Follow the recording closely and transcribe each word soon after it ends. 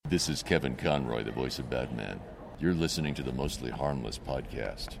This is Kevin Conroy, the voice of Batman. You're listening to the Mostly Harmless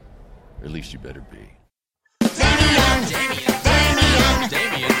podcast. Or at least you better be. Damien.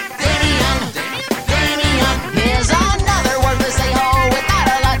 Here's another wordless a-hole without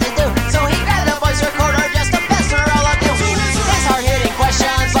a lot to do. So he grabbed a voice recorder just to pester all of you. His hard-hitting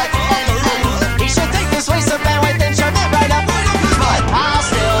questions like anything. He should take this waste of bandwidth and shove it right up. But I'll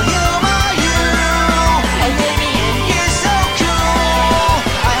still humor you. And Damien, you're so cool.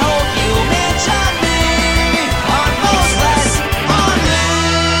 I hope you mention me on Postless on me.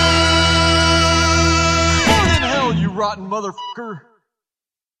 In hell, you rotten motherfucker.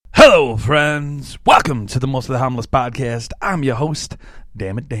 Hello, friends. Welcome to the Mostly Harmless podcast. I'm your host,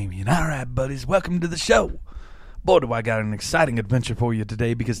 Damn it, Damien. All right, buddies, welcome to the show. Boy, do I got an exciting adventure for you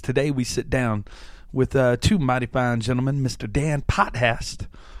today, because today we sit down with two mighty fine gentlemen, Mr. Dan Potthast,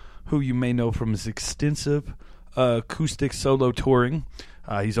 who you may know from his extensive acoustic solo touring.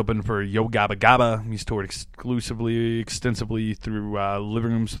 He's opened for Yo Gabba Gabba. He's toured extensively through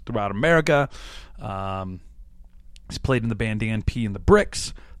living rooms throughout America. He's played in the band Dan P and the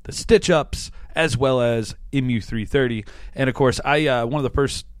Bricks, the Stitch Ups, as well as Mu33. And of course, one of the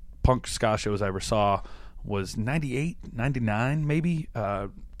first punk ska shows I ever saw was 98, 99 maybe.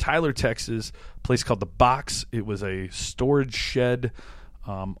 Tyler, Texas, a place called The Box. It was a storage shed,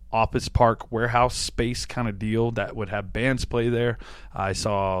 office park, warehouse space kind of deal that would have bands play there. I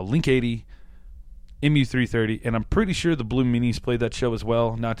saw Link 80, Mu33, and I'm pretty sure the Blue Meanies played that show as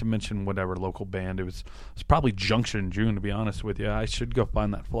well, not to mention whatever local band. It was probably Junction June, to be honest with you. I should go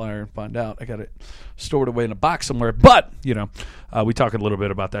find that flyer and find out. I got it stored away in a box somewhere. But, we talk a little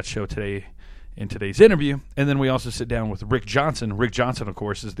bit about that show today in today's interview. And then we also sit down with Rick Johnson. Rick Johnson, of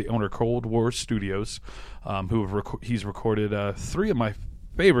course, is the owner of Cold War Studios, he's recorded three of my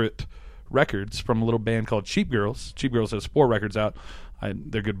favorite records from a little band called Cheap Girls. Cheap Girls has 4 records out.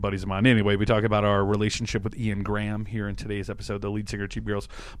 They're good buddies of mine. Anyway, we talk about our relationship with Ian Graham here in today's episode, the lead singer of Cheap Girls.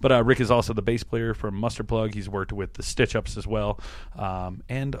 But Rick is also the bass player for Mustard Plug. He's worked with the Stitch Ups as well.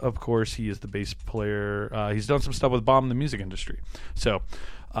 And, of course, he is the bass player. He's done some stuff with Bomb in the music industry. So,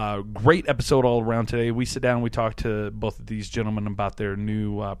 great episode all around today. We sit down and we talk to both of these gentlemen about their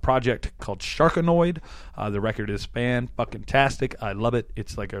new project called Sharkanoid. The record is fan-fucking-tastic. I love it.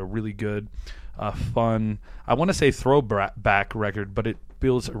 It's like a really good, fun, I want to say throwback record, but it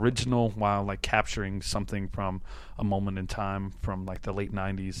feels original while like capturing something from a moment in time from like the late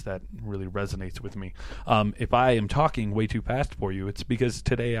 90s that really resonates with me. If I am talking way too fast for you, it's because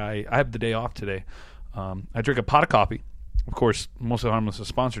today I have the day off today. I drink a pot of coffee. Of course, Mostly Harmless is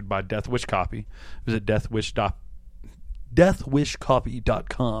sponsored by Death Wish Coffee. Visit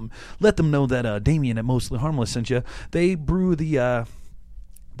deathwishcoffee.com. Let them know that Damien at Mostly Harmless sent you. They brew they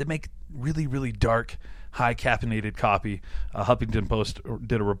make really, really dark, high caffeinated coffee. Huffington Post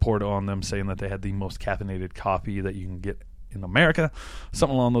did a report on them saying that they had the most caffeinated coffee that you can get in America,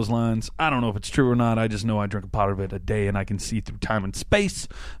 something along those lines. I don't know if it's true or not. I just know I drink a pot of it a day and I can see through time and space.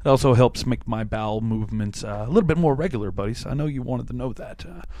 It also helps make my bowel movements a little bit more regular, buddies. I know you wanted to know that.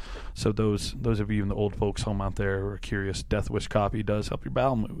 So those of you in the old folks home out there who are curious, Death Wish Coffee does help your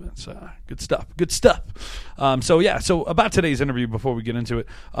bowel movements. Good stuff. So about today's interview, before we get into it,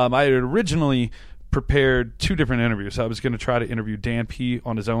 I had originally prepared 2 different interviews. I was going to try to interview Dan P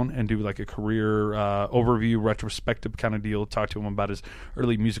on his own and do like a career overview, retrospective kind of deal, talk to him about his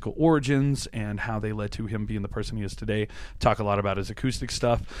early musical origins and how they led to him being the person he is today, talk a lot about his acoustic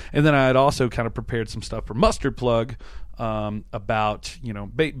stuff. And then I had also kind of prepared some stuff for Mustard Plug about,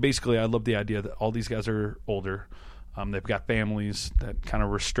 basically I love the idea that all these guys are older. They've got families that kind of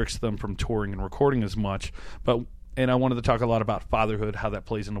restricts them from touring and recording as much, and I wanted to talk a lot about fatherhood, how that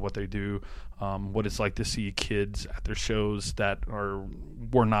plays into what they do, what it's like to see kids at their shows that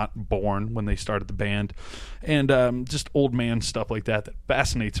were not born when they started the band, and just old man stuff like that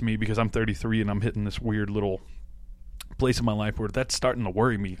fascinates me because I'm 33 and I'm hitting this weird little place in my life where that's starting to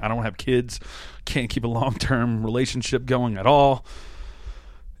worry me. I don't have kids, can't keep a long-term relationship going at all.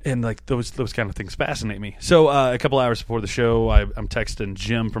 And like those kind of things fascinate me. So a couple hours before the show, I'm texting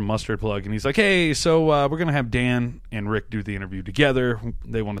Jim from Mustard Plug, and he's like, "Hey, so we're gonna have Dan and Rick do the interview together.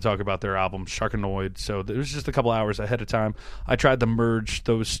 They want to talk about their album Sharkanoid." So it was just a couple hours ahead of time. I tried to merge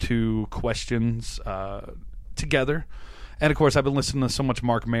those 2 questions together. And, of course, I've been listening to so much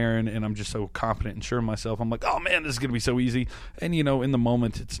Mark Maron, and I'm just so confident and sure of myself. I'm like, oh, man, this is going to be so easy. And, in the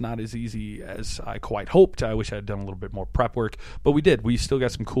moment, it's not as easy as I quite hoped. I wish I had done a little bit more prep work. But we did. We still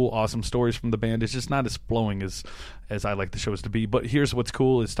got some cool, awesome stories from the band. It's just not as flowing as I like the shows to be. But here's what's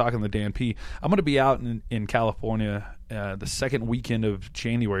cool is talking to Dan P. I'm going to be out in California the second weekend of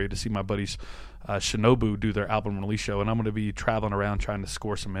January to see my buddies Shinobu do their album release show, and I'm going to be traveling around trying to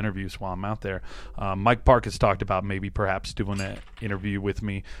score some interviews while I'm out there. Mike Park has talked about maybe perhaps doing an interview with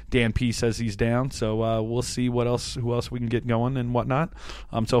me. Dan P says he's down, so we'll see who else we can get going and whatnot.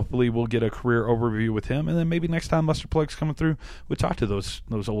 So hopefully we'll get a career overview with him, and then maybe next time Mustard Plug's coming through, we'll talk to those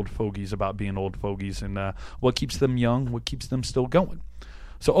old fogies about being old fogies and what keeps them young, what keeps them still going.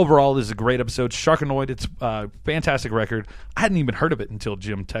 So overall, this is a great episode. Sharkanoid, it's a fantastic record. I hadn't even heard of it until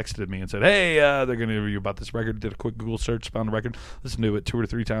Jim texted me and said, hey, they're going to interview about this record. Did a quick Google search, found the record, listened to it 2 or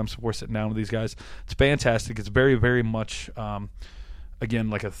 3 times before sitting down with these guys. It's fantastic. It's very, very much, again,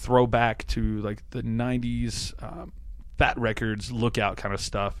 like a throwback to like the 90s Fat Records, Lookout kind of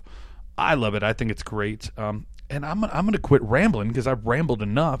stuff. I love it. I think it's great. And I'm going to quit rambling because I've rambled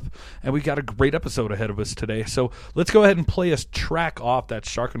enough, and we got a great episode ahead of us today. So let's go ahead and play a track off that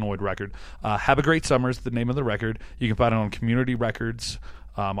Sharkanoid record. Have a Great Summer is the name of the record. You can find it on Community Records.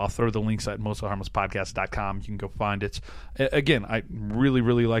 I'll throw the links at mostlyharmlesspodcast.com. You can go find it. Again, I really,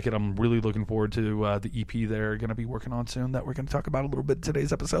 really like it. I'm really looking forward to the EP they're going to be working on soon that we're going to talk about a little bit in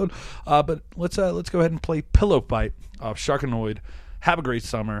today's episode. But let's go ahead and play Pillow Fight of Sharkanoid. Have a great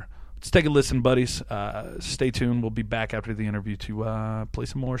summer. Let's take a listen, buddies. Stay tuned. We'll be back after the interview to play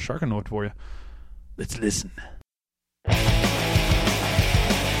some more Sharkanoid for you. Let's listen.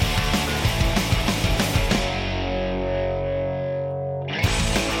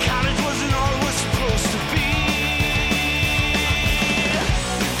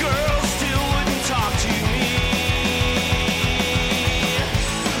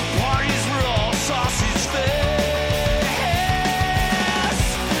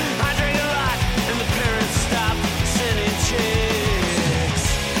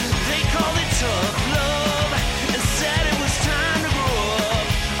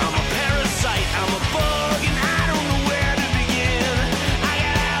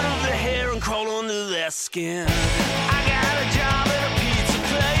 Skin. I got a job at a pizza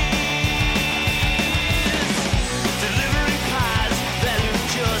place, delivering pies that look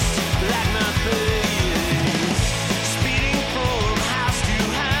just like my face, speeding from house to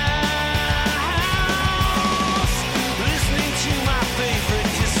house, listening to my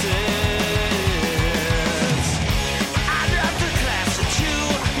favorite cassettes. I dropped a class or 2,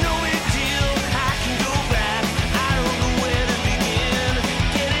 no big deal, I can go back, I don't know where to begin,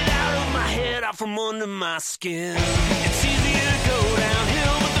 get it out of my head, out from under my skin. It's easier to go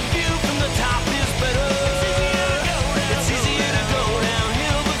downhill, but the view from the top is better. It's easier to go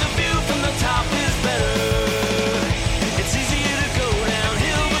downhill, but the view from the top is better. It's easier to go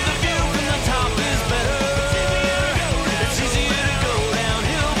downhill, but the view from the top is better. It's easier to go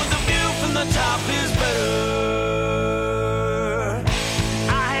downhill, but the view from the top is better.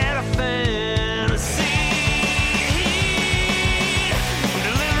 I had a fantasy,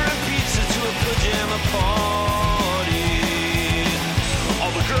 delivering pizza to a pajama party. All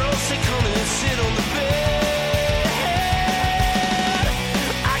the girls say come and sit on the bed.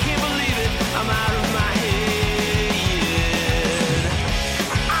 I can't believe it, I'm out of my head.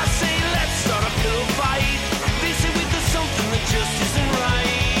 I say let's start a pillow fight. They say we do something that just isn't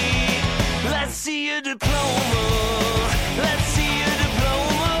right. Let's see your diploma. Let's see your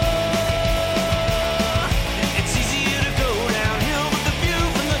diploma. It's easier to go downhill, but the view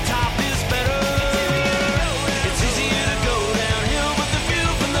from the top is better. It's easier to go downhill, but the view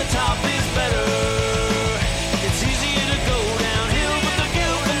from the top is better. It's easier to go downhill, but the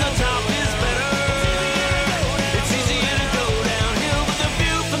view from the top is better. It's easier to go downhill, but the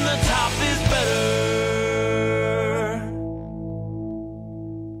view from the top is better.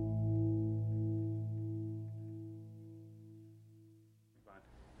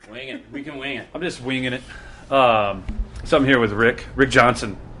 Wing it. We can wing it. I'm just winging it. So I'm here with Rick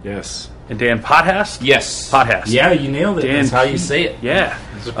Johnson, Yes. and Dan Potthast. Yes. Potthast. Yeah, you nailed it. Dan That's how you P. say it. Yeah.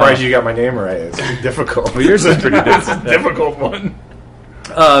 Surprised you got my name right. It's difficult. Well, yours is pretty good. It's a difficult one.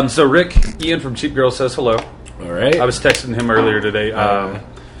 So Rick, Ian from Cheap Girl says hello. All right. I was texting him earlier today.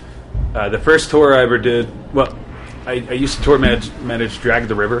 The first tour I ever did, well, I used to tour manage Drag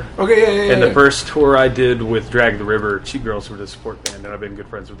the River. Okay, yeah. And the first tour I did with Drag the River, Cheap Girls were the support band, and I've been good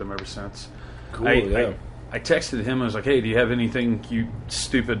friends with them ever since. Cool, I texted him. I was like, hey, do you have anything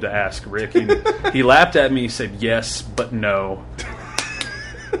stupid to ask Rick? And he laughed at me, said yes, but no.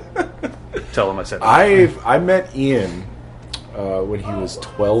 Tell him I said no. I met Ian when he was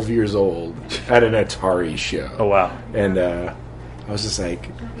 12 years old at an Atari show. Oh, wow. And I was just like,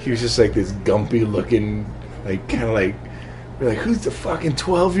 he was just like this gumpy looking, like kind of like, we're like, who's the fucking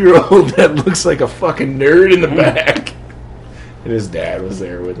 12-year-old that looks like a fucking nerd in the back? And his dad was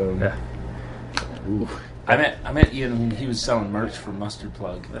there with him. Yeah. Ooh. I met Ian when he was selling merch for Mustard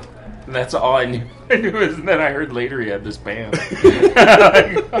Plug. And that's all I knew. And then I heard later he had this band.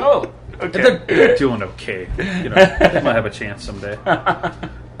 Like, oh, okay. They're doing okay. You know, they might have a chance someday.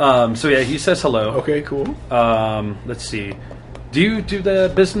 So yeah, he says hello. Okay, cool. Let's see. Do you do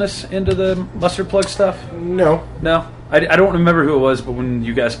the business into the Mustard Plug stuff? No. No, I don't remember who it was, but when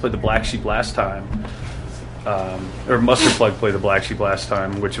you guys played the Black Sheep last time, or Mustard Plug played the Black Sheep last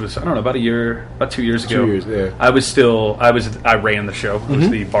time, which was, I don't know, about 2 years ago. 2 years, yeah. I ran the show. I was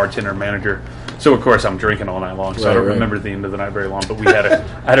the bartender manager. So of course I'm drinking all night long, so I don't remember the end of the night very long. But we had I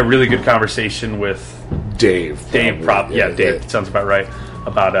had a really good conversation with Dave. Dave, Dave. Sounds about right.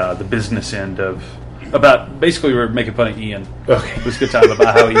 About the business end of, basically we were making fun of Ian. Okay. It was a good time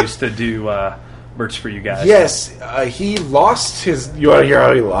about how he used to do merch for you guys. Yes, he lost his. You want to hear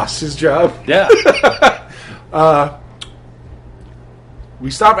how he lost his job? Yeah.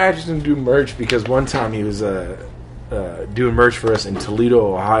 We stopped asking him to do merch because one time he was doing merch for us in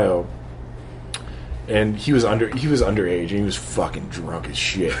Toledo, Ohio, and he was underage and he was fucking drunk as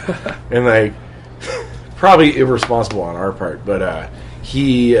shit, and like probably irresponsible on our part, but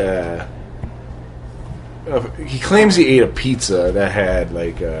he claims he ate a pizza that had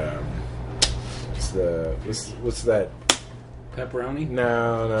like what's that? Pepperoni?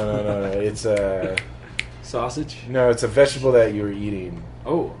 No. It's a Sausage? No, it's a vegetable that you were eating.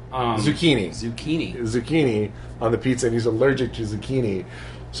 Oh, zucchini. Zucchini On the pizza, and he's allergic to zucchini.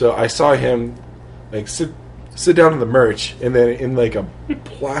 So I saw him like sit down in the merch, and then in like a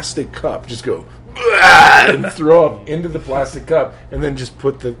plastic cup, just go and throw up into the plastic cup, and then just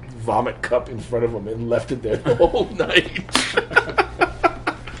put the vomit cup in front of him and left it there the whole night.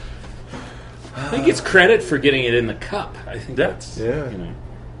 I think it's credit for getting it in the cup. I think that's yeah. You know,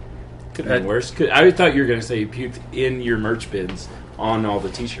 could have been worse. I thought you were going to say you puked in your merch bins on all the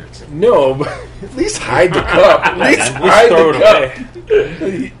T-shirts. No, but at least hide the cup. At least hide throw the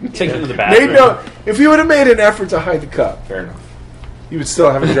it cup. Take it to the bathroom. If he would have made an effort to hide the cup, Fair enough. he would still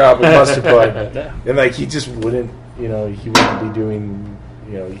have a job with Mustard Plug. And like he just wouldn't, he wouldn't be doing,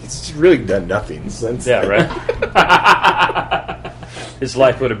 he's just really done nothing since. Yeah, right. His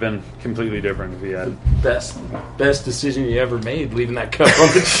life would have been completely different if he had. Best decision you ever made, leaving that cup on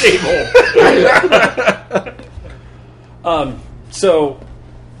the table. So,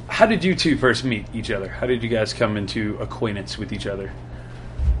 how did you two first meet each other? How did you guys come into acquaintance with each other?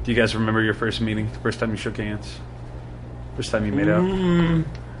 Do you guys remember your first meeting? The first time you shook hands? First time you made out?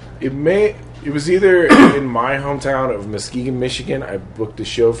 It was either in my hometown of Muskegon, Michigan. I booked a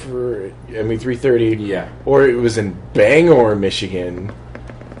show for Mu33. Yeah. Or it was in Bangor, Michigan,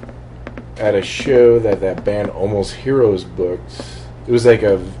 at a show that band Almost Heroes booked. It was like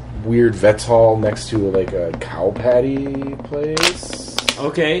a weird vets hall next to like a cow patty place.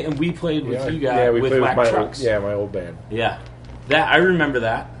 Okay, and we played with you guys we with played Whack with Trucks. my old band. Yeah, that I remember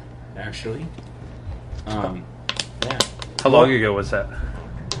that actually. Yeah. How long ago was that?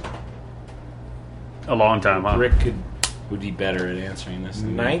 A long time, huh? Rick would be better at answering this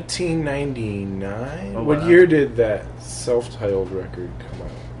than me. 1999. Oh, What wow. year did that self-titled record come out?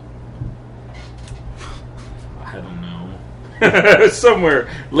 I don't know. Somewhere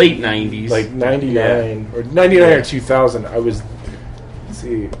late 90s. Like 99 or 99 or 2000. I was.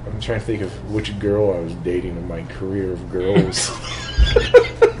 See, I'm trying to think of which girl I was dating in my career of girls.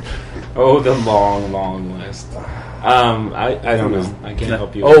 Oh, the long list. I don't know. I can't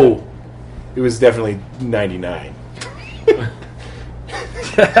help you. Oh, it was definitely 99.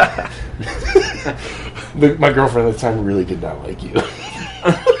 My girlfriend at the time really did not like you.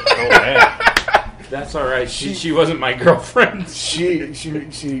 Oh, man. That's all right. She wasn't my girlfriend. She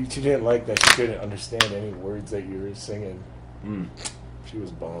didn't like that. She couldn't understand any words that you were singing. She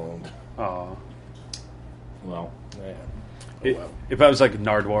was boned. Aw. Well, Yeah. If I was like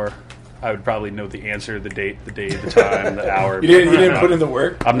Nardwar, I would probably know the answer, the date, the time, the hour. You didn't put in the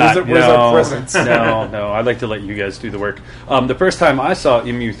work? I'm not. Where's our presence? No. I'd like to let you guys do the work. The first time I saw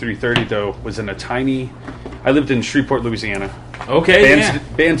Mu33 though was in a tiny. I lived in Shreveport, Louisiana. okay.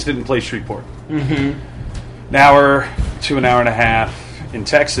 Bands didn't play Shreveport. Mm-hmm. An hour to an hour and a half in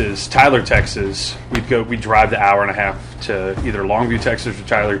Texas, Tyler, Texas. We'd drive the hour and a half to either Longview, Texas, or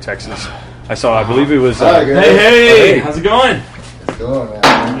Tyler, Texas. I believe it was. Hi, guys. Hey, how's it going? It's going,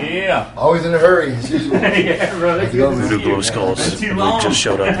 man. Yeah. Always in a hurry, as usual. Yeah, brother. Voodoo Glow Skulls. Too long. Just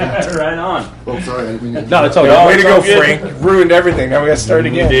showed up. Right on. Oh, sorry. I didn't mean to No, it's all Way good. to go, it's all good. Frank. You ruined everything. Now we got to start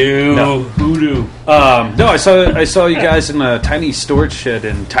again. Voodoo. No, I saw you guys in a tiny storage shed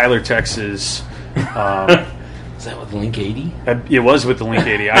in Tyler, Texas. Is that with Link 80? It was with the Link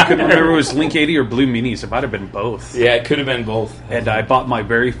 80. I couldn't remember if it was Link 80 or Blue Minis. It might have been both. Yeah, it could have been both. And I bought my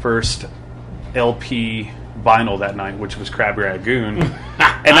very first LP vinyl that night, which was Crab Ragoon.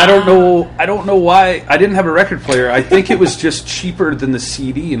 And I don't know why I didn't have a record player. I think it was just cheaper than the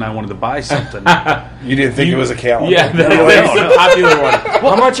CD, and I wanted to buy something. You didn't think it was a calendar? Yeah, that's the popular one.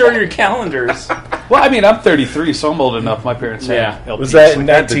 How much are your calendars? Well, I mean, I'm 33, so I'm old enough. My parents had LPs. Was that in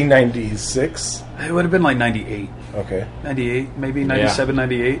 1996? It would have been like 98. Okay. 98, maybe 97,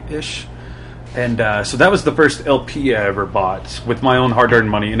 98-ish. And so that was the first LP I ever bought with my own hard-earned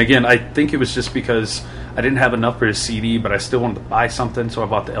money. And again, I think it was just because I didn't have enough for a CD, but I still wanted to buy something, so I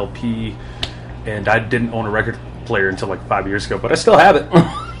bought the LP. And I didn't own a record player until like 5 years ago, but I still have it.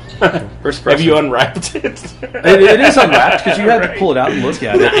 First Have you unwrapped it? It is unwrapped because you had to pull it out and look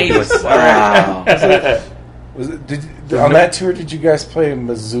at it. Nice. Wow. On that tour, did you guys play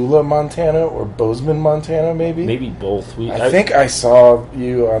Missoula, Montana, or Bozeman, Montana? Maybe both. I think I saw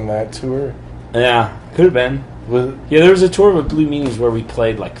you on that tour. Yeah, could have been. There was a tour with Blue Meanies where we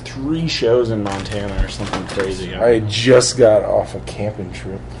played like 3 shows in Montana or something crazy. I just got off a camping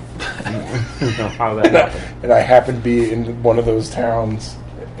trip. How that happened. And I happened to be in one of those towns,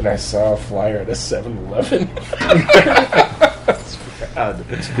 and I saw a flyer at a 7-Eleven.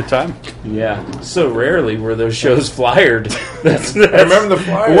 It's a good time. Yeah. So rarely were those shows flyered. That's I remember the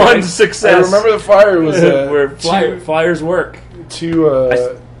flyer. One success. I remember the flyer was where flyers work.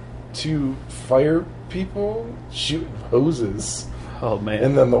 Two fire people shooting hoses. Oh, man.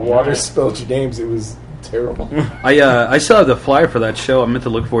 And then the water spilled your names. It was terrible. I still have the flyer for that show. I meant to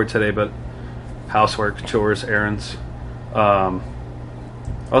look for it today, but housework, chores, errands.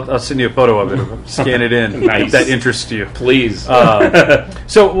 I'll send you a photo of it. Scan it in. Nice. If that interests you. Please.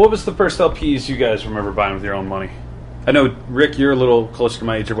 So what was the first LPs you guys remember buying with your own money? I know, Rick, you're a little closer to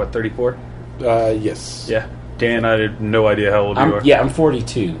my age. You're, what, 34? Yes. Yeah. Dan, I had no idea how old you are. Yeah, I'm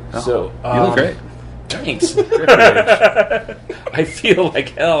 42. So you look great. Thanks. I feel like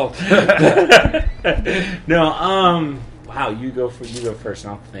hell. No, wow, you go first,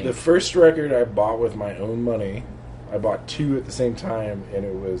 and I'll think. The first record I bought with my own money, I bought 2 at the same time, and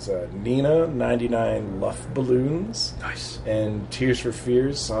it was Nina 99 Luff Balloons. Nice. And Tears for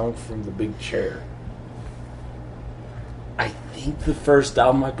Fears, song from The Big Chair. I think the first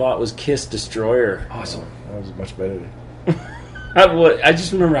album I bought was Kiss Destroyer. Awesome. That was much better. I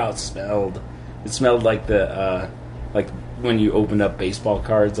just remember how it smelled. It smelled like the like when you opened up baseball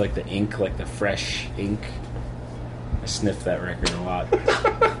cards, like the ink, like the fresh ink. I sniffed that record a lot.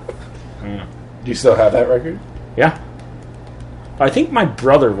 Do you still have that record? Yeah. I think my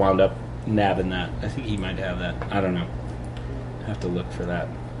brother wound up nabbing that. I think he might have that. I don't know. I have to look for that.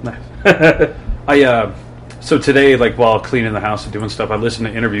 Nice. So today, like while cleaning the house and doing stuff, I listened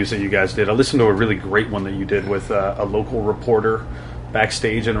to interviews that you guys did. I listened to a really great one that you did with a local reporter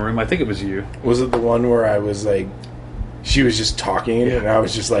backstage in a room. I think it was you. Was it the one where I was like, she was just talking, and I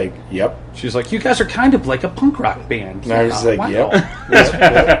was just like, yep. She was like, you guys are kind of like a punk rock band. And I was like, wow.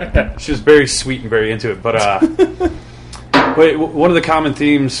 yep. She was very sweet and very into it. But one of the common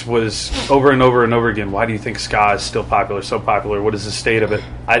themes was over and over and over again, why do you think ska is still popular, so popular? What is the state of it?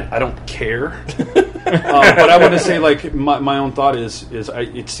 I don't care. But I want to say, like, my own thought is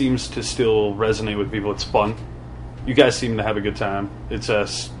it seems to still resonate with people. It's fun. You guys seem to have a good time. It's a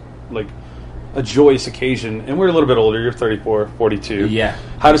joyous occasion. And we're a little bit older. You're 34, 42. Yeah.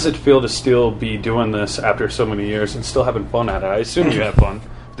 How does it feel to still be doing this after so many years and still having fun at it? I assume you have fun,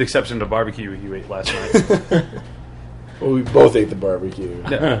 with the exception of the barbecue you ate last night. Well, we both ate the barbecue.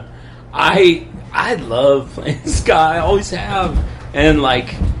 Yeah. I love playing ska. I always have. And,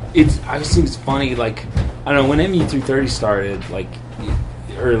 like, I just think it's funny, like, I don't know, when Mu33 started, like,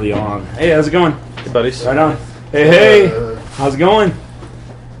 early on. Hey, how's it going? Hey, buddies. Right on. Hey, how's it going?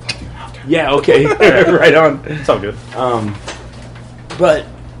 Yeah, okay. Right on. It's all good. But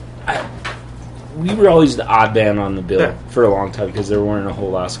we were always the odd band on the bill for a long time because there weren't a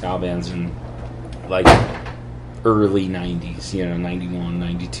whole lot of ska bands in, like, early 90s, 91,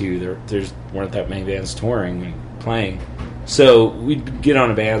 92. There weren't that many bands touring and playing. So we'd get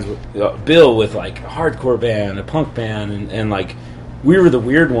on a band with bill with, like, a hardcore band, a punk band, and like, we were the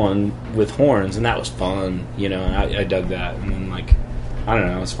weird one with horns, and that was fun, and I dug that. And then, like, I don't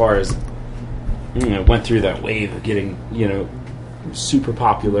know, as far as, went through that wave of getting, super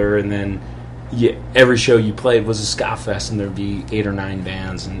popular, and then every show you played was a ska fest, and there'd be 8 or 9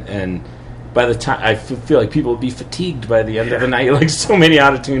 bands, and by the time, I feel like people would be fatigued by the end of the night, like, so many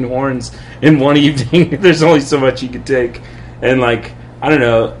out-of-tune horns in one evening. There's only so much you could take, and, like, I don't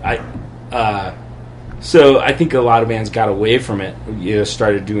know, so I think a lot of bands got away from it,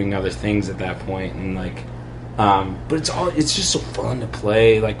 started doing other things at that point, and, like, but it's just so fun to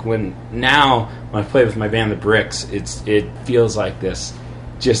play. Like, when I play with my band, The Bricks, it feels like this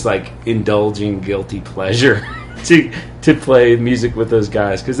just like indulging guilty pleasure to play music with those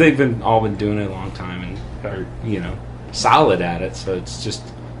guys, because they've all been doing it a long time and are, you know, solid at it. So it's just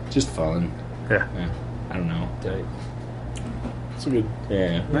fun. Yeah. I don't know. It's a good.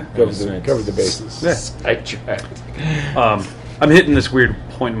 Yeah. Covered the bases. I'm hitting this weird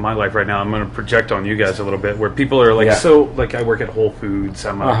point in my life right now. I'm going to project on you guys a little bit, where people are like, so, like, I work at Whole Foods.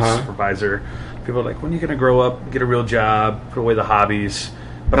 I'm a supervisor. People are like, when are you going to grow up, get a real job, put away the hobbies?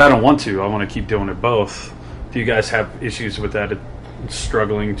 But I don't want to. I want to keep doing it both. Do you guys have issues with that,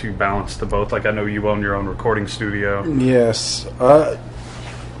 struggling to balance the both? Like, I know you own your own recording studio. Yes.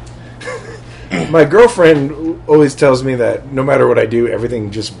 My girlfriend always tells me that no matter what I do,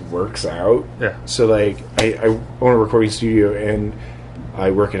 everything just works out. Yeah. So, like, I own a recording studio, and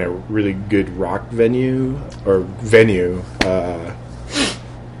I work in a really good rock venue.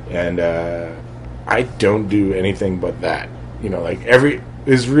 And I don't do anything but that. You know, like,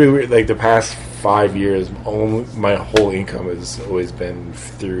 it's really weird. Like, the past 5 years, my whole income has always been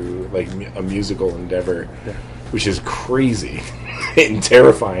through, like, a musical endeavor, which is crazy and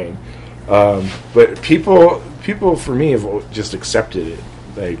terrifying. But people for me have just accepted it,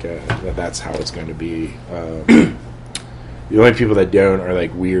 like, that's how it's going to be. The only people that don't are,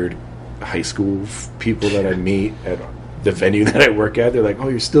 like, weird high school people that I meet at the venue that I work at. They're like, "Oh,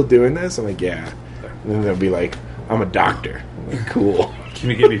 you're still doing this?" I'm like, "Yeah." And then they'll be like, "I'm a doctor." I'm like, "Cool. Can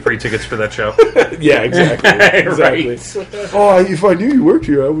you give me free tickets for that show?" Yeah, exactly. Right. Oh, if I knew you worked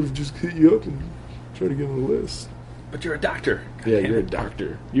here, I would have just hit you up and tried to get on the list. But you're a doctor. Yeah, you're a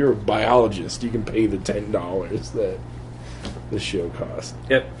doctor. You're a biologist. You can pay the $10 that the show costs.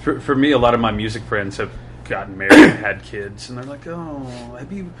 Yeah, for me, a lot of my music friends have gotten married and had kids, and they're like, "Oh,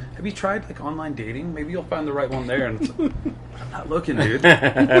 have you tried, like, online dating? Maybe you'll find the right one there." And it's like, I'm not looking, dude.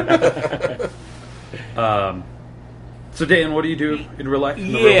 So, Dan, what do you do in real life?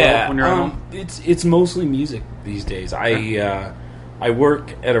 In the real world when you're at home? It's mostly music these days. I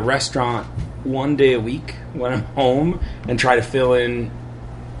work at a restaurant one day a week when I'm home, and try to fill in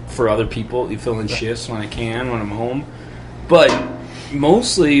for other people. You fill in shifts when I can when I'm home, but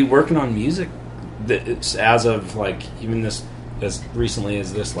mostly working on music. As of, like, even this, as recently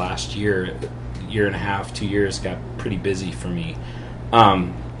as this last year and a half, 2 years, got pretty busy for me.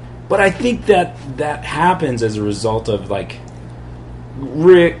 But I think that happens as a result of, like,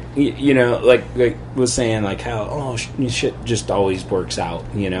 Rick, you know, like was saying, like, how shit just always works out,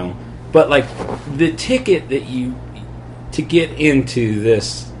 you know. But, like, the ticket that to get into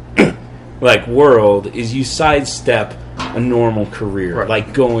this like world is you sidestep a normal career, right.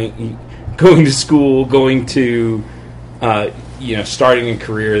 Like going to school, going to starting a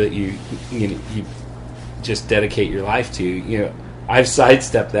career that you just dedicate your life to. You know, I've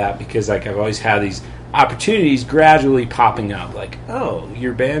sidestepped that because, like, I've always had these opportunities gradually popping up. Like, oh,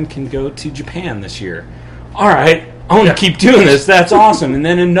 your band can go to Japan this year. All right, I want to keep doing this. That's awesome. And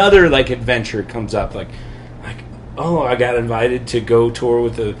then another, like, adventure comes up. Like, oh, I got invited to go tour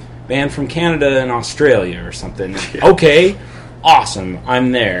with a band from Canada and Australia or something. Yeah. Okay, awesome.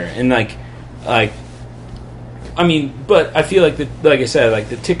 I'm there. And like, I mean, but I feel like like I said, like,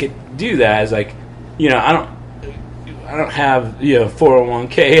 the ticket to do that is, like, you know, I don't have, you know,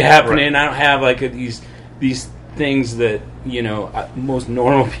 401k happening. Right. I don't have, like, these things that, you know, most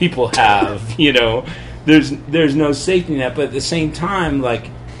normal people have. You know, there's no safety net. But at the same time, like,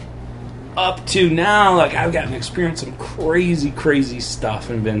 up to now, like, I've gotten to experience some crazy stuff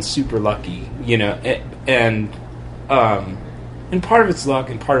and been super lucky. You know, and part of it's luck,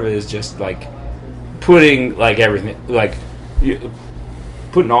 and part of it is just, like, putting, like, everything, like,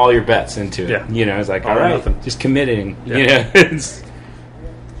 putting all your bets into it. Yeah. You know, it's like, all right, just committing. Yeah. You know,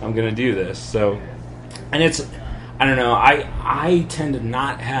 I'm going to do this. So, and it's, I don't know, I tend to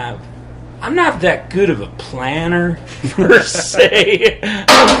not have, I'm not that good of a planner, per se.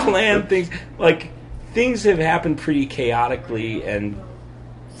 I plan things, like, things have happened pretty chaotically, and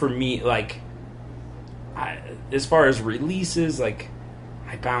for me, like, as far as releases, like,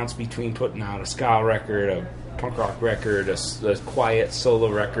 I bounce between putting out a ska record, a punk rock record, a quiet solo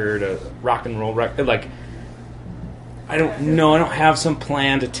record, a rock and roll record. Like, I don't know. I don't have some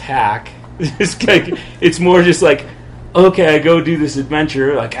planned attack. It's more just like, okay, I go do this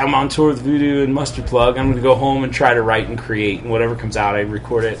adventure. Like, I'm on tour with Voodoo and Mustard Plug. I'm going to go home and try to write and create, and whatever comes out, I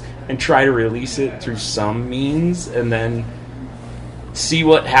record it and try to release it through some means, and then see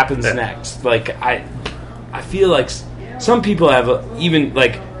what happens next. Like, I feel like some people have even,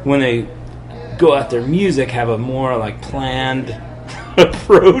 like, when they go at their music, have a more, like, planned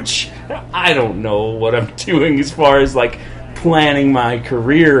approach. I don't know what I'm doing as far as, like, planning my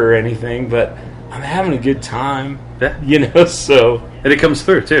career or anything, but I'm having a good time. You know, so And it comes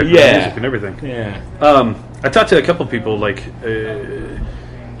through, too. Yeah. The music and everything. Yeah. I talked to a couple people, like,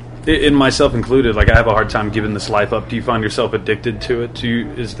 in myself included, like, I have a hard time giving this life up. Do you find yourself addicted to it?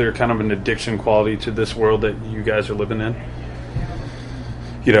 Is there kind of an addiction quality to this world that you guys are living in?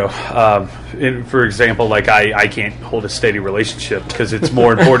 You know, for example, like I can't hold a steady relationship because it's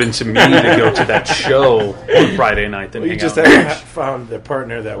more important to me to go to that show on Friday night than You hang just out. haven't found the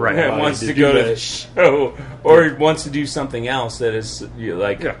partner that Right. will Wants do to go to that. the show or wants to do something else that is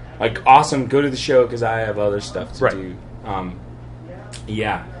like awesome. Go to the show because I have other stuff to Right. do.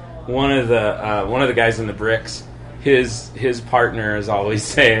 Yeah, one of the guys in the Bricks, his partner is always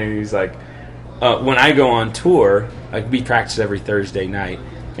saying, he's like, when I go on tour, like we practice every Thursday night,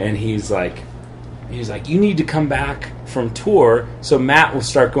 and he's like, you need to come back from tour so Matt will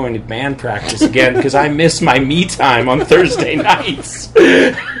start going to band practice again because I miss my me time on Thursday nights.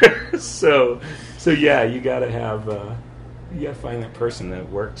 so yeah, you gotta find that person that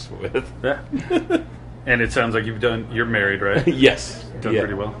works with. Yeah. And it sounds like you're married, right? Yes, Done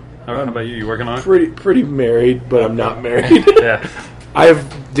pretty well. How about you? You working on it? Pretty married, but I'm not married. Yeah.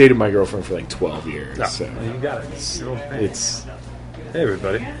 I've dated my girlfriend for like 12 years. Yeah. So You got it. it's Hey,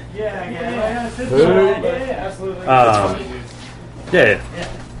 everybody. Yeah, Yeah.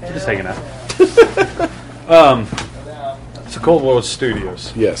 Just hanging out. It's Cold War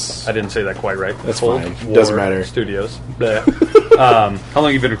Studios. yes. I didn't say that quite right. That's Cold fine. War Doesn't matter. Studios. Yeah. How long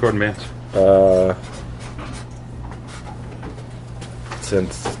have you been recording bands?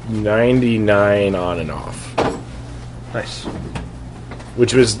 Since 99 on and off. Nice.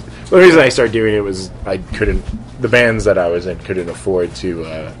 Which was the reason I started doing it was the bands that I was in couldn't afford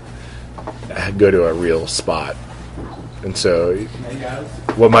to go to a real spot. And so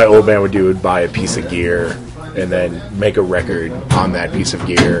what my old band would do would buy a piece of gear and then make a record on that piece of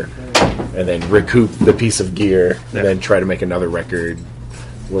gear and then recoup the piece of gear and then try to make another record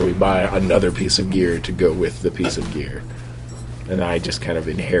where we buy another piece of gear to go with the piece of gear. And I just kind of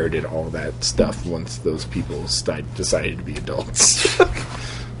inherited all that stuff once those people decided to be adults.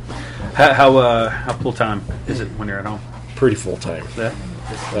 How full time is it when you're at home? Pretty full time.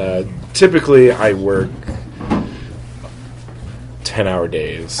 Yeah. Typically, I work 10-hour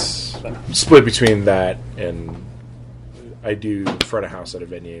days, split between that and I do front of house at a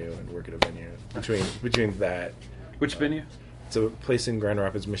venue and work at a venue. Between that, Which venue? it's a place in Grand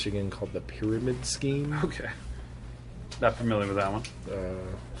Rapids, Michigan called the Pyramid Scheme. Okay. Not familiar with that one.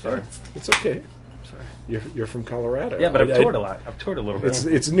 Sorry. It's okay. Sorry. You're from Colorado. Yeah, but I've toured a lot. I've toured a little bit.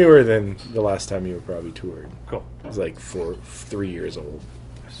 It's newer than the last time you were probably toured. Cool. It was like 3 years old.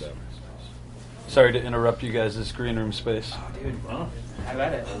 So. Sorry to interrupt you guys' green room space. Dude, well, have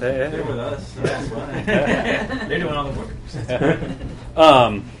at it. Yeah. They're with us. Yeah. They're doing all the work.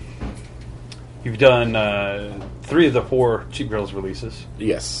 You've done 3 of the 4 Cheap Girls releases.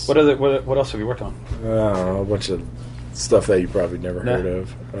 Yes. What else have you worked on? A bunch of stuff that you probably never heard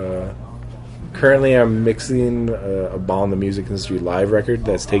of. Currently, I'm mixing a Ball in the Music Industry live record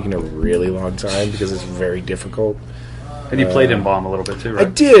that's taking a really long time because it's very difficult. And you played in Bomb a little bit too, I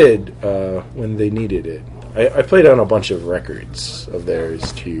right? did when they needed it. I played on a bunch of records of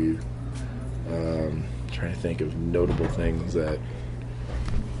theirs too. Trying to think of notable things that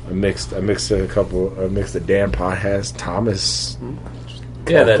I mixed a couple. I mixed a Dan Potthast, Thomas.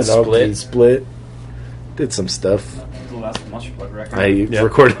 Yeah, that Penalty split. split. Did some stuff. The last Monster Plug record. I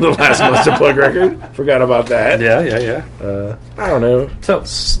recorded the last Monster Plug record. Forgot about that. Yeah. I don't know. So-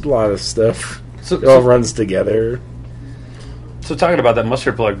 It's a lot of stuff. So- It all runs together. So talking about that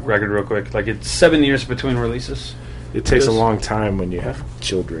Mustard Plug record real quick, like it's 7 years between releases. It takes a Yes. long time when you have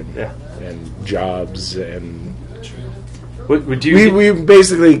children Yeah. and jobs and Would you? we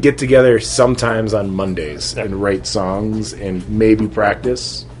basically get together sometimes on Mondays and write songs and maybe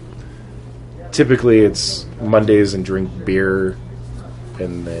practice. Typically it's Mondays and drink beer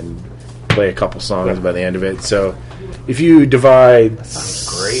and then play a couple songs by the end of it. So if you divide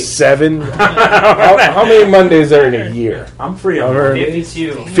 7, how many Mondays are in a year? I'm free on Over- Mondays.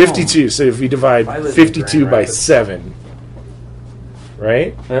 52. 52. So if you divide I live in 52 Grand by Rapids. 7,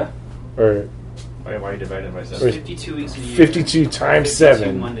 right? Yeah. Or Why are you divided by 7? 52 weeks a year. 52 times 52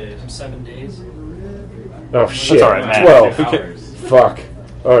 7. Mondays. 7 days. Oh shit! all right, man. 12. Hours. Fuck.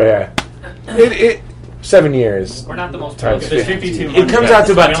 Oh yeah. It 7 years. We're not the most Times productive. 52 It comes out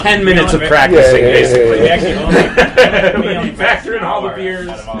to about 10 minutes of practicing, basically. We actually only, We only factor in all the hour beers.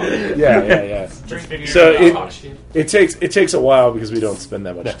 out of all. Yeah. Drink beer. So Oh, shit. it takes a while because we don't spend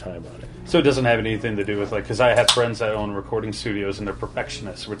that much time on it. So it doesn't have anything to do with like, because I have friends that own recording studios and they're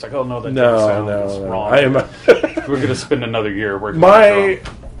perfectionists. Where it's like, oh no, that No, sound is no. wrong. I am We're gonna spend another year working. on the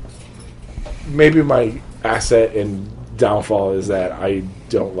maybe my asset in downfall is that I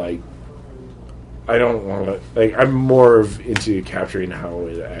don't want to, like, I'm more into capturing how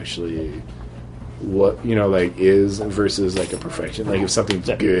it actually, what, you know, like, is versus, like, a perfection. Like, if something's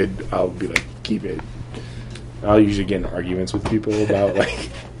good, I'll be like, keep it. I'll usually get in arguments with people about, like,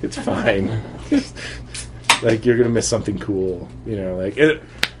 it's fine. Like, you're going to miss something cool, you know, like,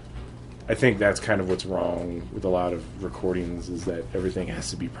 I think that's kind of what's wrong with a lot of recordings, is that everything has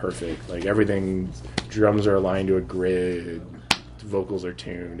to be perfect. Like, drums are aligned to a grid, vocals are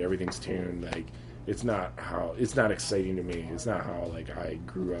tuned, everything's tuned. Like, it's not exciting to me. It's not how, like, I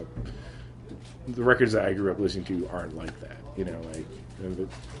grew up. The records that I grew up listening to aren't like that, you know, like,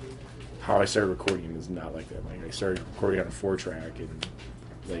 how I started recording is not like that. Like, I started recording on a 4-track and,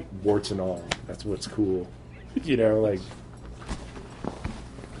 like, warts and all. That's what's cool, you know, like.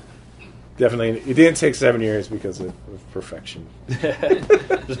 Definitely, it didn't take 7 years because of perfection.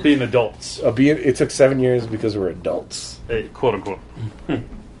 Just being adults. It took 7 years because we're adults. Hey, quote unquote.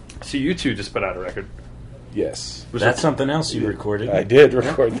 So you two just put out a record. Yes. That's something else you recorded. I did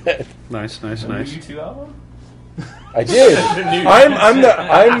record that. Nice. U2 album? I did.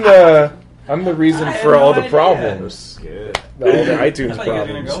 I'm the reason for all the problems. Good. All the iTunes I thought you were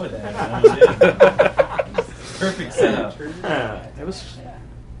going to problems. go with that. Perfect setup. It was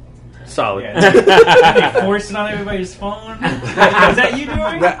solid. Yeah. You forced it on everybody's phone? Is that you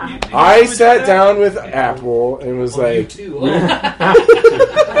doing? I sat down with Apple and was like, too. we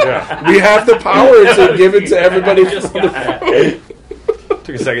have the power to give it to everybody.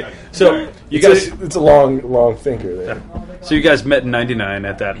 Took a second. So you guys, it's a long thinker there. so you guys met in '99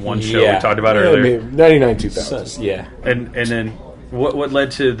 at that one show Yeah. we talked about Yeah, earlier, maybe 99, 2000. So, yeah. and then what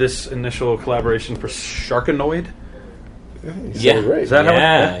led to this initial collaboration for Sharkanoid? You said Yeah. it right. Is that how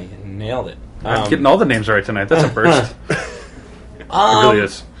Yeah, you nailed it. I'm getting all the names right tonight. That's a first. It really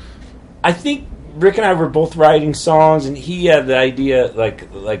is. I think Rick and I were both writing songs, and he had the idea, like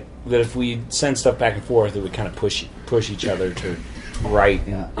that if we send stuff back and forth, it would kind of push each other to write,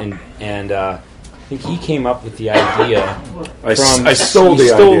 and I think he came up with the idea. I stole he the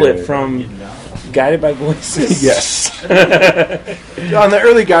stole idea. it from Guided by Voices. Yes. On the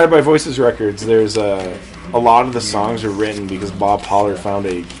early Guided by Voices records, there's a lot of the songs are written because Bob Pollard found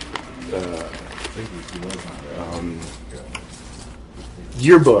a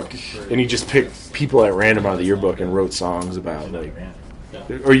yearbook, and he just picked people at random out of the yearbook and wrote songs about, like,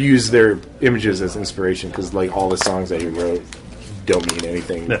 or used their images as inspiration, because, like, all the songs that he wrote don't mean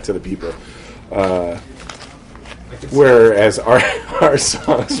anything to the people. Whereas our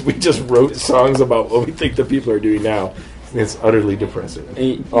songs, we just wrote songs about what we think the people are doing now. And it's utterly depressing.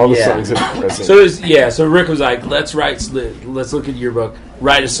 All the songs are depressing. So Rick was like, let's look at your book,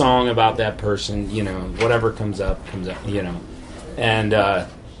 write a song about that person, you know, whatever comes up, you know. And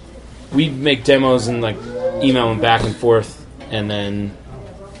we'd make demos and, like, email them back and forth, and then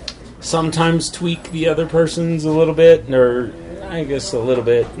sometimes tweak the other person's a little bit, or I guess a little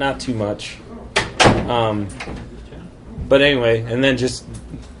bit, not too much. But anyway, and then just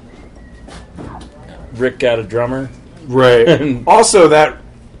Rick got a drummer. Right. Also, that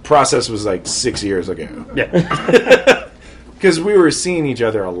process was like 6 years ago. Yeah. Because we were seeing each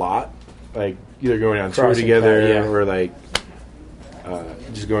other a lot, like either going on tour Crossing together paths, yeah. or like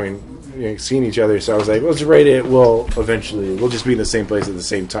just going, seeing each other. So I was like, let's write it. We'll just be in the same place at the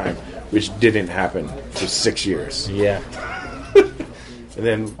same time, which didn't happen for 6 years. Yeah. And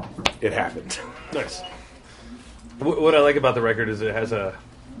then it happened. Nice. What I like about the record is it has it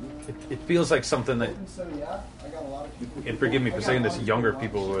feels like something that, and forgive me for saying this, younger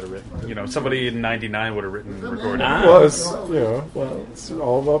people would have written. You know, somebody in '99 would have recorded. Well, it's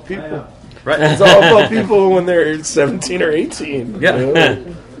all about people. Right. It's all about people when they're 17 or 18. Yeah. You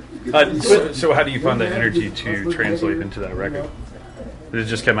know? So how do you find that energy to translate into that record? Did it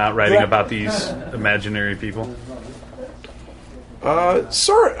just come out writing about these imaginary people? Yeah.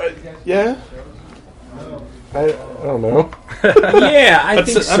 I don't know. Yeah, I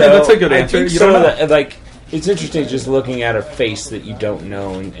think so. I mean, that's a good I answer. think You so. don't know. That, like, it's interesting just looking at a face that you don't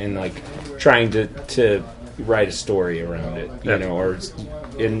know and like trying to write a story around it, you know,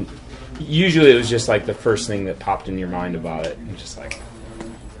 and usually it was just like the first thing that popped in your mind about it, and just like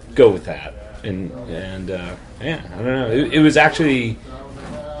go with that, and yeah, I don't know. It was actually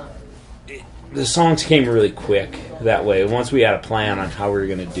the songs came really quick that way. Once we had a plan on how we were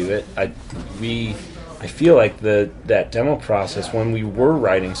going to do it, I feel like that demo process when we were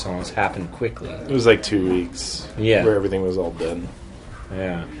writing songs happened quickly. It was like 2 weeks. Yeah. Where everything was all done.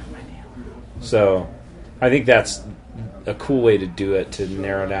 Yeah. So, I think that's a cool way to do it, to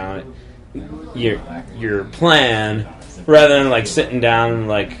narrow down your plan, rather than like sitting down and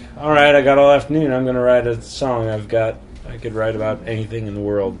like, all right, I got all afternoon, I'm going to write a song. I've got I could write about anything in the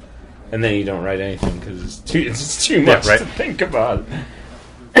world, and then you don't write anything because it's too much right. to think about.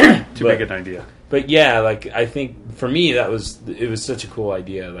 Too big an idea. But yeah, like I think for me it was such a cool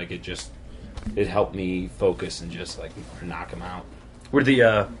idea. Like it helped me focus and just like knock them out. Where'd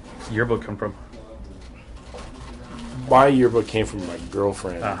the yearbook come from? My yearbook came from my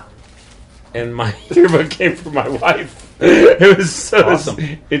girlfriend. And my yearbook came from my wife. It was so Awesome.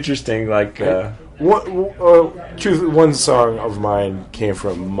 interesting. Like One song of mine came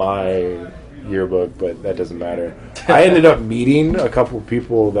from my yearbook, but that doesn't matter. I ended up meeting a couple of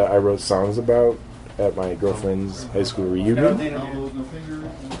people that I wrote songs about at my girlfriend's high school reunion,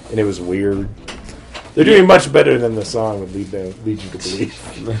 and it was weird. They're doing much better than the song would lead you to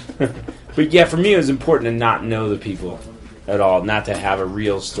believe. But yeah, for me it was important to not know the people at all, not to have a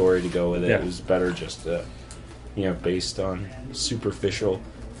real story to go with it. Yeah. It was better just based on superficial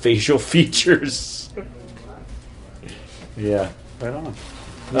facial features. Yeah. Right on.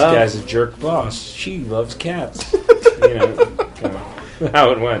 This guy's a jerk boss. She loves cats. Kind of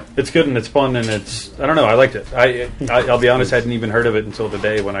how it went. It's good and it's fun and it's I don't know, I liked it. I'll be honest, I hadn't even heard of it until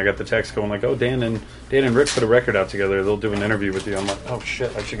today when I got the text going like, oh, Dan and Rick put a record out together. They'll do an interview with you. I'm like, oh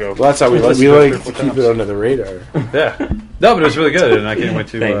shit, I should go. Well, that's how we like to keep it under the radar. Yeah. No, but it was really good and I can't wait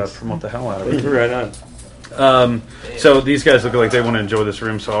to promote the hell out of it. Right on. So these guys look like they want to enjoy this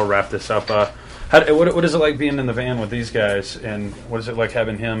room, so I'll wrap this up. What is it like being in the van with these guys, and what is it like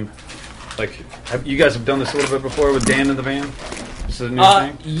having him? Like, you guys have done this a little bit before with Dan in the van? This is a new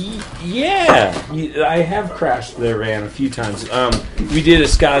thing? Yeah. I have crashed their van a few times. We did a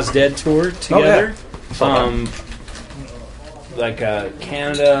Ska's Dead tour together.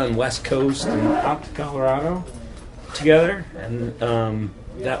 Canada and West Coast and out to Colorado together. And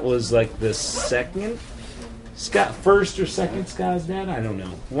that was like the first or second Ska's Dead? I don't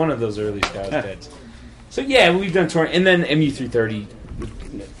know. One of those early Ska's Deads. So yeah, we've done touring. And then Mu33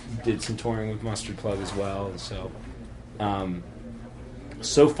 did some touring with Mustard Plug as well. So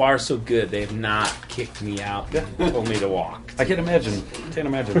so far so good. They have not kicked me out and told me to walk. I can't imagine. It's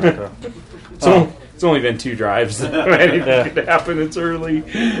only been 2 drives. Anything could happen. It's early.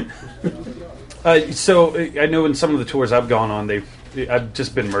 So I know in some of the tours I've gone on, I've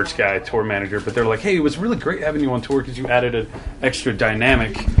just been merch guy, tour manager, but they're like, hey, it was really great having you on tour because you added an extra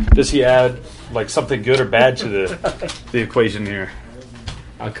dynamic. Does he add like something good or bad to the equation here?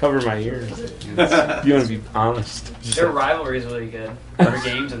 I'll cover my ears. You want to be honest. Their rivalry is really good for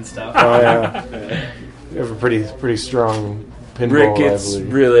games and stuff. Oh yeah, you have a pretty strong pinball Rick gets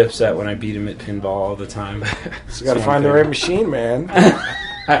rivalry. really upset when I beat him at pinball all the time. So you got to find the right machine, man. You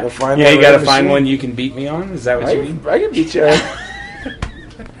got to find one you can beat me on. Is that what you mean? I can beat you.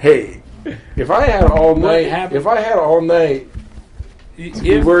 Hey, if I had all night, to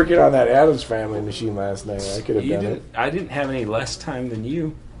be working on that Addams Family machine last night, I could have done it. I didn't have any less time than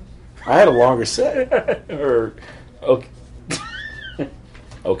you. I had a longer set. Okay.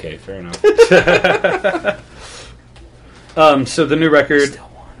 Okay, fair enough. So the new record,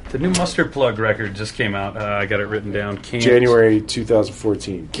 the new Mustard Plug record just came out. I got it written down. January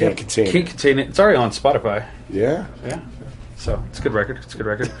 2014. Can't contain it. It's already on Spotify. Yeah. So it's a good record.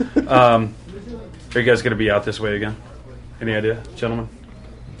 Are you guys going to be out this way again? Any idea, gentlemen?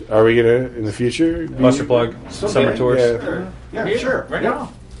 Are we gonna in the future? Mustard Plug summer tours. Yeah, sure. Right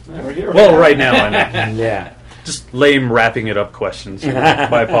now. Well, right now I know. Yeah. Just lame wrapping it up questions.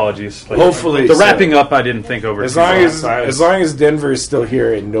 My apologies. Hopefully, the wrapping up I didn't think over. As long as Denver is still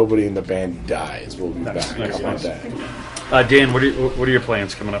here and nobody in the band dies, we'll be back. How about that? Dan, what are your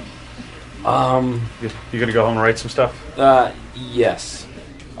plans coming up? You gonna go home and write some stuff? Yes.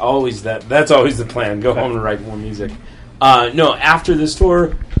 Always that's always the plan. Go home and write more music. No, after this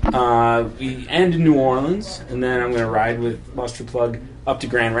tour, we end in New Orleans, and then I'm going to ride with Mustard Plug up to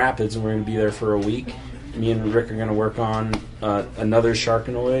Grand Rapids, and we're going to be there for a week. Me and Rick are going to work on another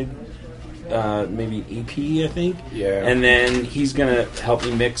Sharkanoid, maybe an EP, I think. Yeah. And then he's going to help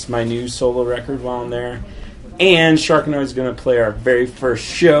me mix my new solo record while I'm there. And Sharkanoid's going to play our very first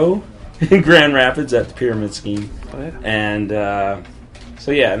show in Grand Rapids at the Pyramid Scheme. Oh, yeah. And so,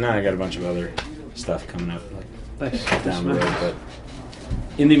 yeah, and then I got a bunch of other stuff coming up. Down the road, but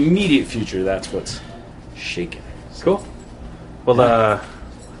in the immediate future, that's what's shaking. Cool. Well,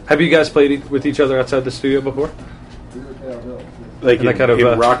 have you guys played with each other outside the studio before? Like in that kind of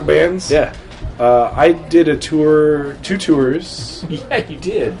rock bands? Yeah. I did a tour, 2 tours. Yeah, you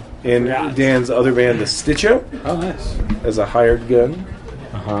did. In Dan's other band, the Stitcho. Oh, nice. As a hired gun.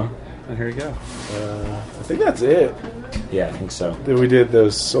 And here you go. I think that's it. Yeah, I think so. Then we did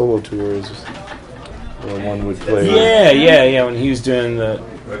those solo tours. Where one would play. Yeah. When he was doing the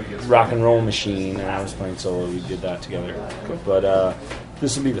Rock and Roll Machine, and I was playing solo. We did that together. Cool. But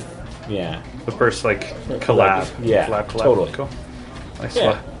this will be the first like collab. Yeah, collab. Totally. Cool. Nice.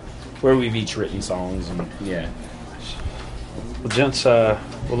 Yeah. Where we've each written songs and Well, gents,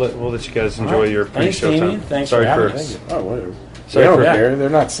 we'll let you guys enjoy your pre-show time. Thanks Sorry for having for. us. Oh, whatever. Sorry They don't for- care. They're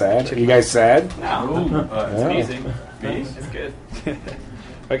not sad. Are you guys sad? No. Yeah. It's amazing. It's good. All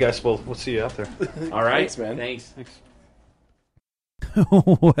right, guys. We'll see you out there. All right, Thanks, man. Thanks.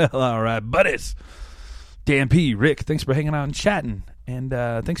 Well, all right, buddies. Dan P, Rick, thanks for hanging out and chatting. And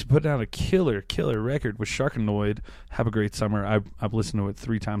thanks for putting out a killer record with Sharkanoid. Have a great summer. I've listened to it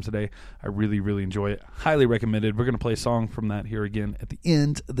 3 times a day. I really, really enjoy it. Highly recommended. We're going to play a song from that here again at the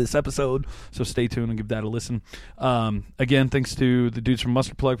end of this episode. So stay tuned and give that a listen. Again, thanks to the dudes from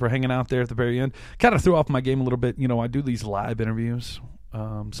Mustard Plug for hanging out there at the very end. Kind of threw off my game a little bit. You know, I do these live interviews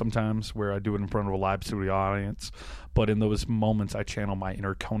sometimes where I do it in front of a live studio audience. But in those moments, I channel my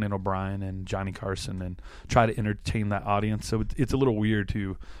inner Conan O'Brien and Johnny Carson and try to entertain that audience. So it's a little weird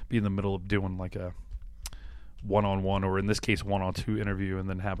to be in the middle of doing like a one-on-one, or in this case, one-on-two interview, and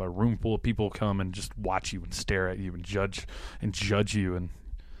then have a room full of people come and just watch you and stare at you and judge you. And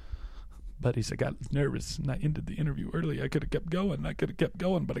buddies, I got nervous and I ended the interview early. I could have kept going.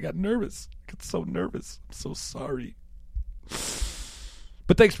 But I got nervous. I got so nervous. I'm so sorry.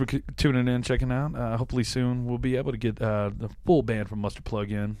 But thanks for tuning in, checking out. Hopefully soon we'll be able to get the full band from Mustard Plug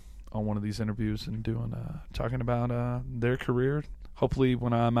in on one of these interviews and talking about their career. Hopefully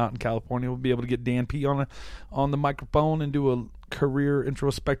when I'm out in California, we'll be able to get Dan P on the microphone and do a career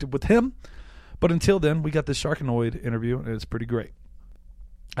introspective with him. But until then, we got this Sharkanoid interview, and it's pretty great.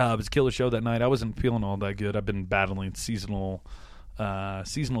 It was a killer show that night. I wasn't feeling all that good. I've been battling seasonal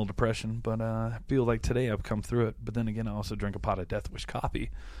depression, but I feel like today I've come through it. But then again, I also drank a pot of Death Wish coffee.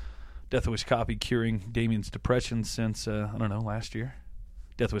 Death Wish coffee curing Damien's depression since, last year.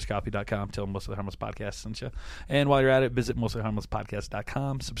 DeathWishCoffee.com. Tell them Mostly Harmless Podcast sent you. And while you're at it, visit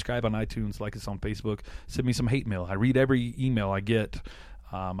MostlyHarmlessPodcast.com. Subscribe on iTunes. Like us on Facebook. Send me some hate mail. I read every email I get.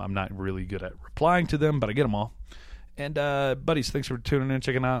 I'm not really good at replying to them, but I get them all. And, buddies, thanks for tuning in and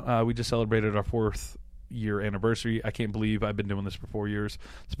checking out. We just celebrated our 4th year anniversary. I can't believe I've been doing this for 4 years.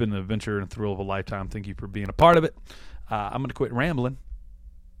 It's been an adventure and thrill of a lifetime. Thank you for being a part of it. I'm going to quit rambling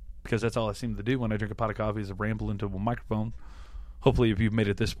because that's all I seem to do when I drink a pot of coffee is ramble into a microphone. Hopefully if you've made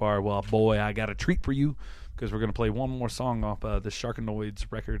it this far, well, boy, I got a treat for you because we're going to play one more song off the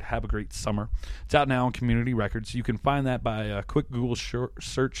Sharkanoid's record, Have a Great Summer. It's out now on Community Records. You can find that by a quick Google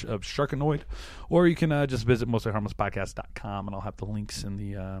search of Sharkanoid, or you can just visit mostlyharmlesspodcast.com, and I'll have the links in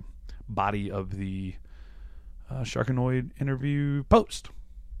the body of the Sharkanoid interview post.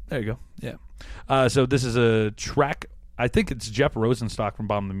 There you go. Yeah. So this is a track. I think it's Jeff Rosenstock from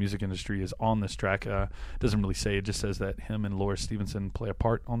Bottom of the Music Industry is on this track. Doesn't really say. It just says that him and Laura Stevenson play a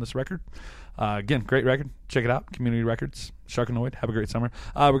part on this record. Again, great record. Check it out. Community Records. Sharkanoid. Have a great summer.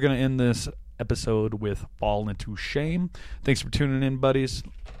 We're going to end this episode with Fall Into Shame. Thanks for tuning in, buddies.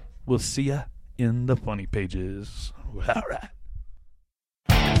 We'll see ya in the funny pages. All right.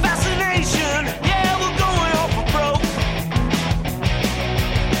 Fascination, yeah, we're going off for broke.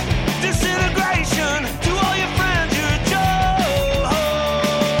 Disintegration, to all your friends, you're a joke.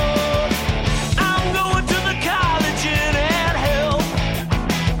 I'm going to the college in at hell.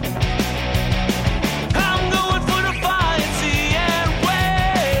 I'm going for defiancy and well.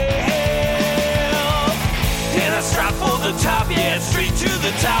 And I strive for the top, yeah, straight to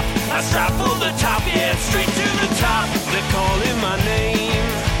the top. I strive for the top, yeah, straight to the top. They're calling my name.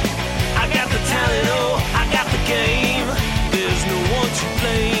 I got the talent, oh, I got the game. There's no one to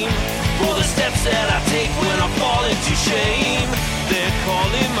blame for the steps that I take when I fall into shame. They're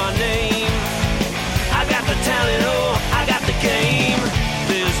calling my name. I got the talent, oh, I got the game.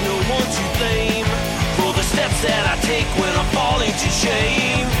 There's no one to blame for the steps that I take when I fall into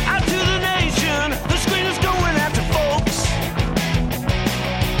shame. Out to the nation, the screen is going after folks.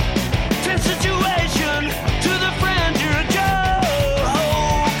 Tense situation, to the friend, you're a joke.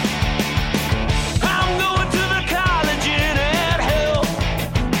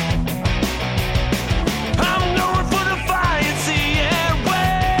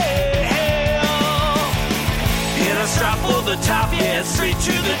 Top, yeah, straight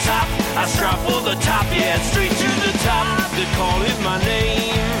to the top. I strive for the top, yeah, straight to the top. They're calling my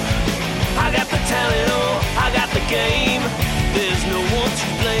name. I got the talent, oh, I got the game. There's no one to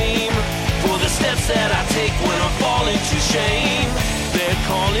blame for the steps that I take when I fall into shame. They're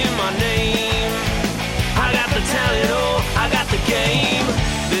calling my name.